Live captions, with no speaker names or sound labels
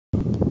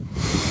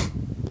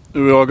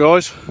Here we are,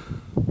 guys.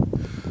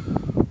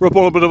 We're up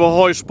on a bit of a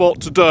high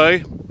spot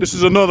today. This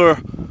is yet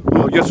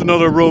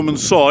another Roman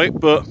site,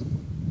 but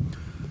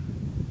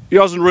he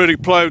hasn't really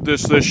ploughed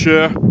this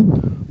year.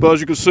 But as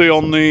you can see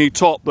on the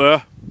top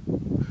there,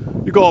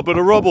 you've got a bit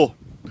of rubble.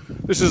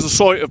 This is the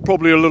site of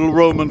probably a little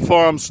Roman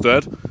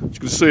farmstead. As you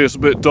can see, it's a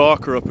bit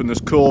darker up in this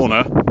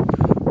corner.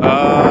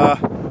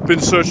 Been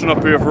searching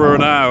up here for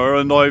an hour,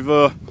 and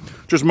I've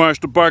just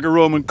managed to bag a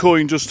Roman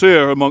coin just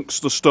here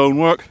amongst the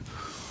stonework.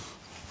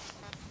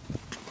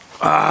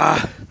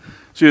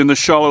 See, in this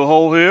shallow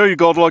hole here, you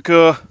got like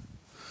quite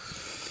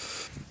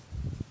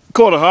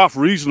a half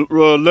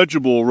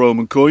legible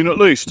Roman coin at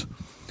least.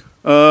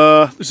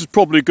 This is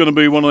probably going to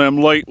be one of them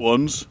late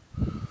ones,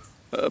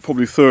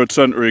 probably 3rd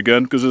century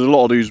again, because there's a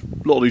lot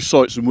of these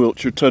sites in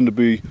Wiltshire tend to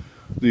be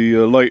the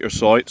later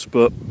sites.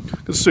 But you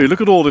can see,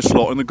 look at all this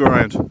lot in the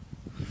ground.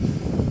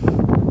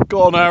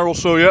 Got an hour or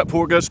so yet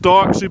before it gets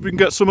dark. See if we can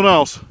get someone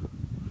else.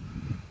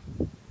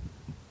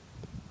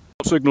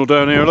 Signal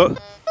down here, look.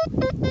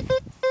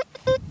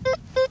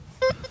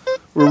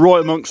 We're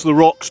right amongst the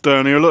rocks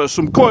down here. Look,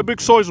 some quite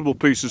big sizable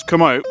pieces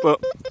come out,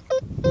 but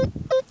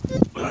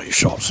your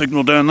sharp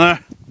signal down there.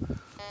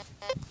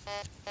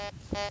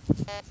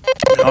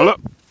 Now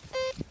look,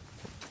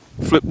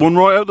 flip one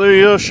right out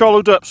the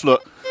shallow depths.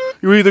 Look,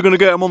 you're either going to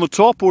get them on the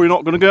top or you're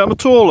not going to get them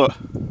at all.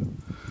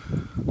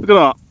 Look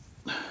at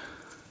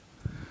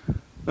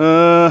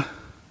that.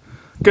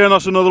 Again,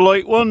 that's another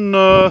late one.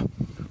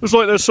 Looks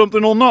like there's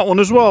something on that one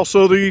as well,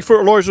 so the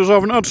fertilisers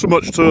haven't had so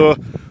much of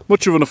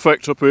an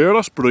effect up here.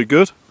 That's pretty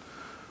good.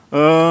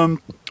 Oh,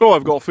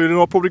 I've got a feeling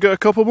I'll probably get a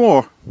couple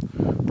more.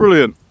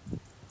 Brilliant.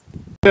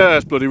 Yeah,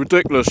 it's bloody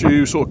ridiculous.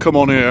 You sort of come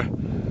on here,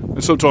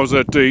 and sometimes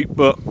they're deep,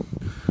 but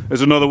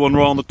there's another one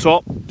right on the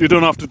top. You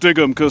don't have to dig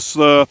them, because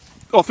I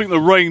think the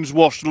rain's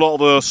washed a lot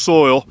of the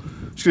soil.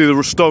 See,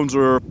 the stones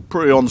are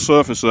pretty on the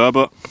surface there,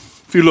 but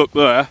if you look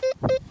there,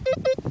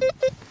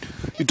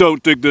 you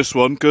don't dig this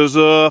one, because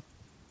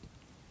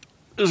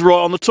it's right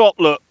on the top.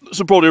 Look,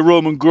 it's probably a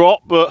Roman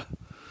grot, but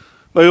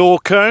they all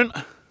count.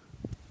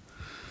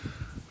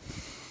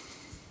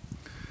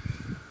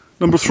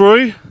 Number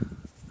 3.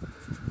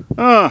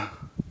 There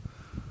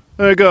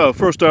you go.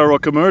 First hour I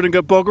come here, didn't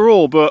get bugger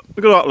all, but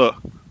look at that, look.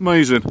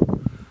 Amazing.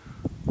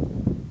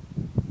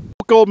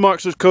 Gold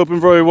marks is coping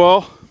very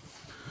well.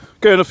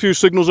 Getting a few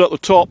signals at the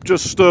top,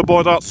 just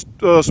by that,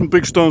 some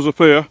big stones up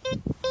here.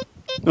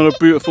 And a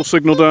beautiful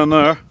signal down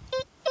there.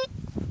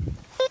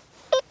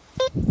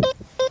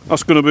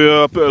 That's going to be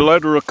a bit of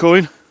lead or a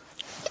coin.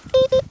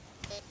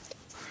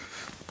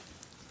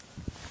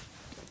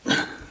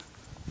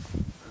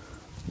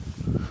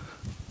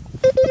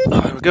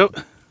 There we go.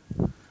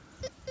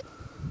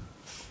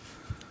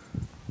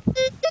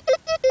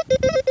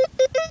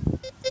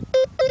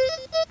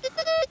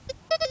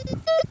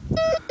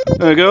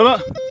 There we go,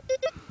 look.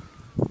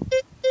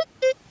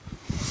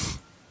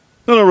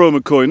 And a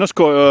Roman coin. That's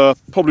quite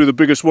probably the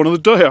biggest one of the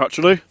day,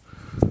 actually.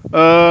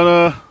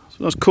 And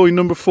that's coin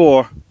number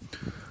 4.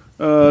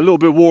 A little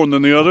bit worn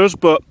than the others,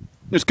 but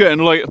it's getting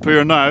late up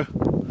here now.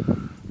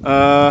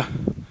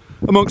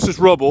 Amongst this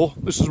rubble,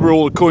 this is where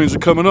all the coins are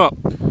coming up.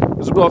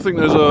 I think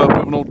there's a bit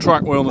of an old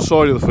trackway on the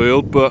side of the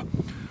field, but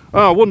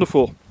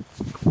wonderful,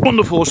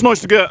 wonderful. It's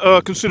nice to get,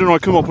 considering I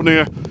come up on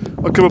here.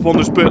 I come up on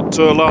this bit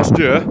last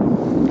year.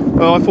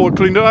 I thought I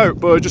cleaned it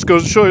out, but it just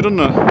goes to show you, doesn't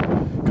it?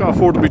 Can't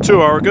afford to be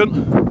too arrogant.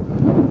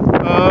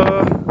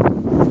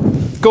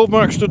 Gold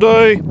marks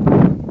today.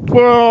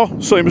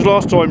 Well, same as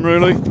last time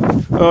really.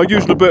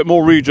 Using a bit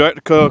more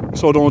reject, so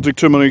I don't want to dig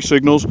too many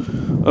signals,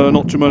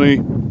 not too many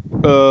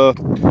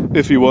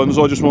iffy ones.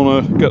 I just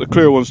want to get the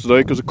clear ones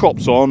today because the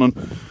crop's on, and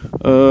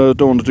don't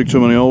want to dig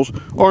too many holes.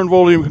 Iron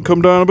volume can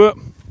come down a bit,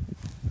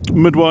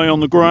 midway on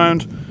the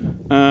ground,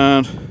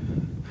 and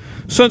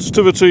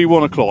sensitivity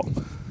 1 o'clock.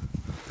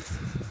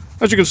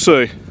 As you can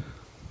see,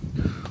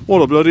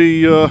 what a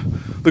bloody...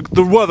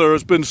 the weather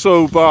has been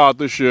so bad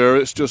this year,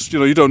 it's just, you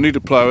know, you don't need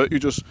to plough it,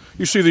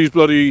 you see these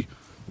bloody...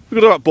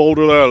 Look at that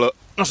boulder there, look.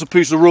 That's a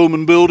piece of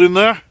Roman building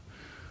there,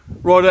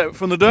 right out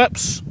from the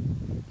depths.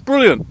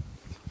 Brilliant.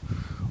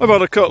 I've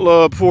had a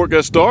couple, before it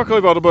gets dark,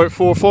 I've had about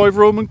 4 or 5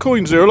 Roman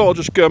coins here. I'll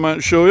just get them out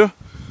and show you.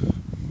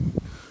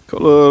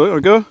 There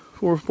we go,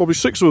 probably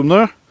 6 of them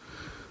there,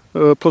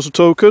 plus a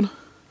token.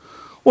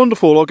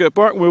 Wonderful, I'll get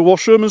back and we'll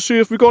wash them and see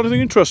if we've got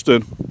anything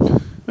interesting.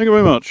 Thank you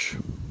very much.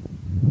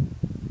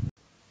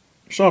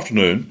 This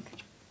afternoon,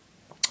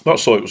 that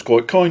site was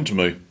quite kind to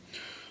me. As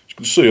you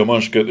can see, I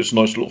managed to get this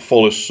nice little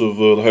follis of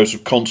the house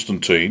of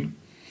Constantine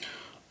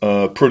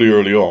pretty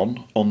early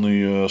on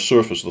the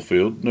surface of the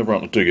field. Never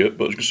had to dig it,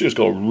 but as you can see, it's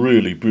got a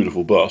really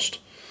beautiful bust.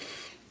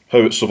 How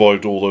it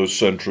survived all those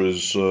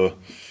centuries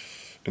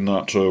in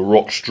that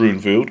rock-strewn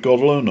field, God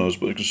alone knows,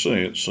 but you can see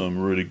it's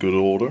really good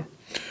order.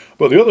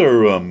 But the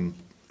other, out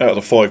of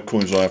the 5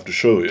 coins I have to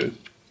show you,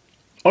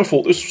 I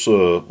thought this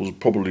was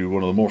probably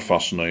one of the more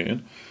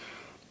fascinating.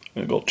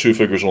 It got 2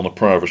 figures on the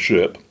prow of a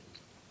ship,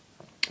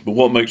 but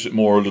what makes it a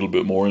little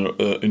bit more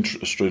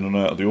interesting and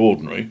out of the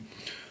ordinary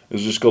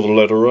is it's got a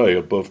letter A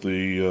above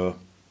the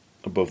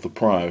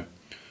prow,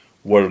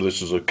 Whether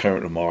this is a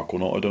countermark or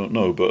not, I don't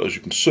know, but as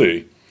you can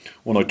see,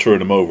 when I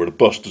turn him over, the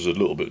bust is a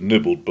little bit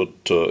nibbled, but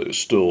it's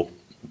still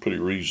pretty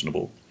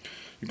reasonable.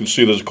 You can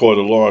see there's quite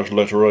a large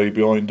letter A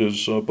behind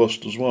his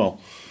bust as well.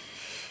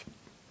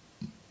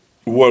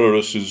 Whether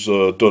this is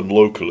done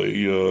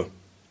locally,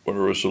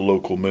 whether it's a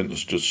local mint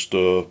that's just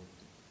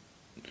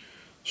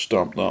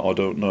stamped that, I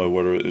don't know.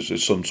 Whether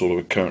it's some sort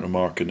of a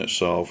countermark in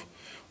itself,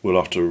 we'll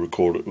have to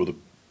record it with a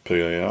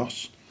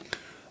PAS.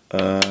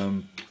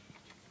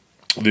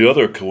 The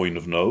other coin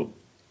of note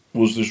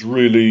was this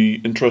really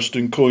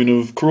interesting coin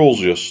of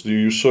Carausius, the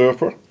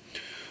usurper.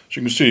 So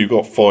you can see you've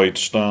got 5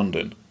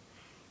 standing.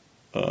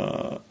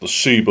 The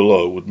C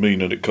below would mean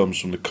that it comes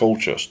from the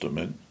Colchester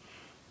mint,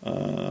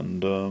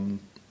 and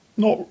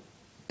not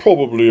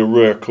probably a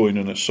rare coin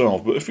in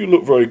itself, but if you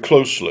look very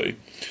closely,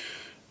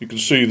 you can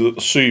see that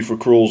the C for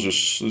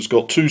Carausius has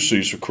got 2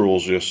 C's for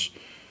Carausius,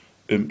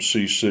 Imp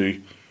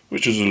CC,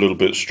 which is a little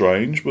bit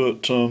strange,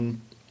 but it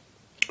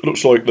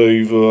looks like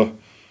they've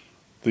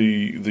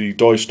the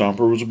die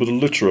stamper was a bit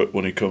illiterate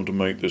when he come to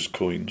make this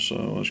coin.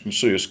 So as you can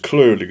see, it's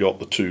clearly got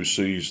the 2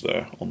 C's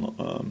there on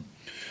the,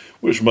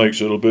 which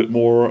makes it a bit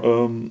more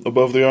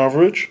above the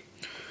average.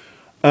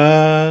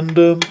 And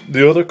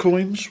the other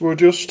coins were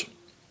just,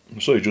 I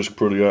say, just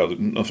pretty out.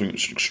 Nothing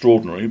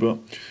extraordinary, but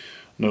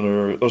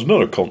there's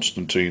another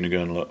Constantine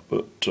again. Look,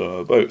 but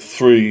about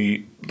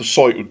 3. The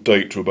site would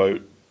date to about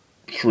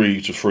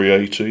 3 to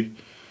 380.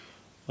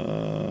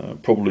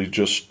 Probably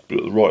just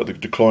right at the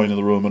decline of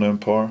the Roman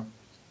Empire.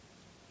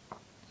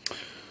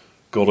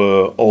 Got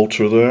a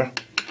altar there,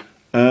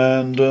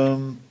 and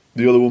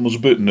the other one was a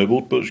bit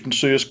nibbled, but as you can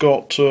see, it's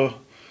got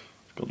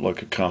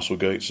like a castle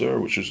gates there,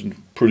 which is in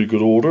pretty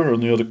good order.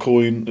 And the other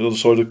coin, the other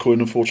side of the coin,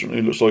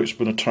 unfortunately, looks like it's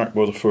been attacked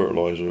by the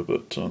fertilizer.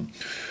 But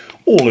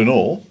all in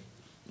all,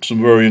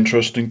 some very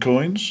interesting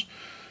coins.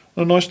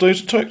 And a nice day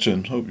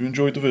detecting. Hope you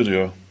enjoyed the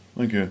video.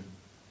 Thank you.